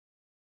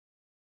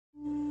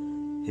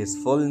His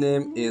full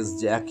name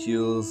is Jacques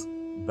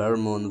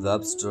Bermond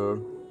Webster,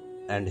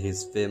 and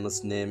his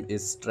famous name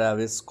is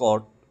Travis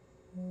Scott.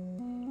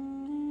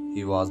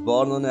 He was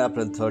born on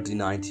April 30,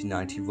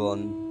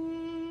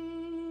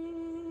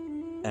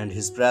 1991, and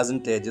his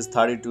present age is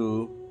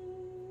 32.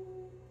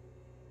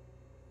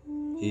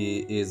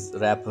 He is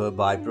rapper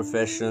by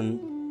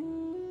profession,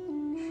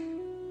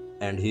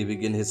 and he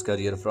began his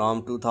career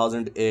from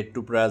 2008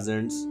 to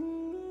present.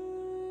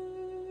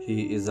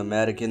 He is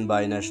American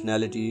by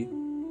nationality.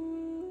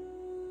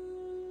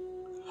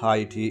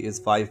 Height, he is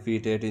 5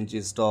 feet 8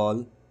 inches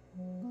tall,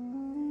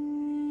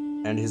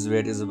 and his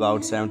weight is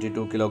about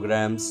 72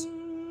 kilograms.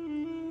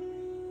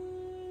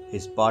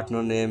 His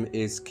partner name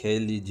is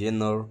Kylie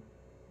Jenner.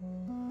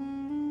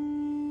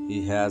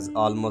 He has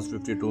almost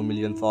 52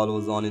 million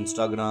followers on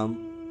Instagram,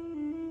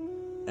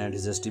 and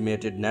his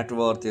estimated net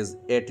worth is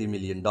 $80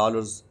 million.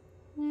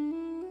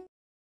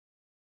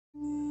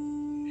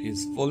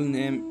 His full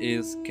name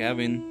is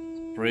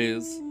Kevin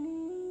Prince,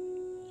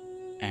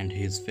 and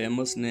his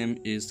famous name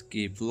is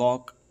Keith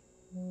Locke.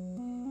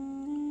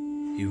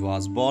 He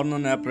was born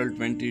on April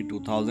 20,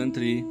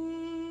 2003,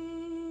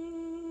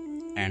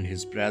 and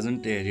his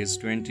present age is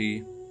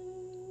 20.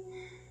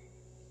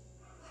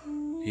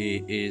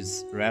 He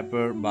is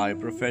rapper by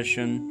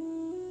profession,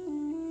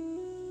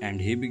 and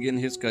he began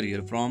his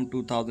career from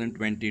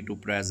 2020 to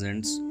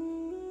present.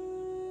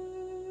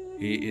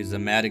 He is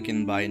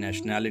American by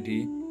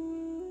nationality.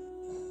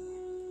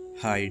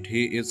 Height,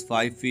 he is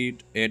 5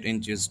 feet 8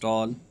 inches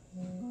tall,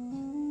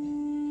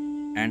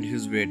 and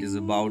his weight is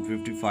about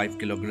 55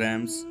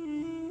 kilograms.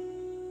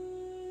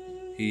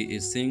 He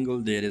is single.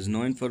 There is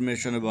no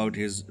information about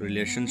his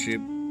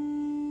relationship.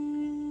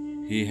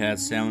 He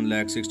has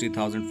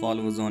 760,000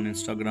 followers on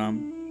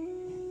Instagram,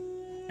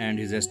 and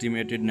his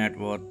estimated net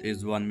worth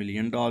is $1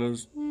 million.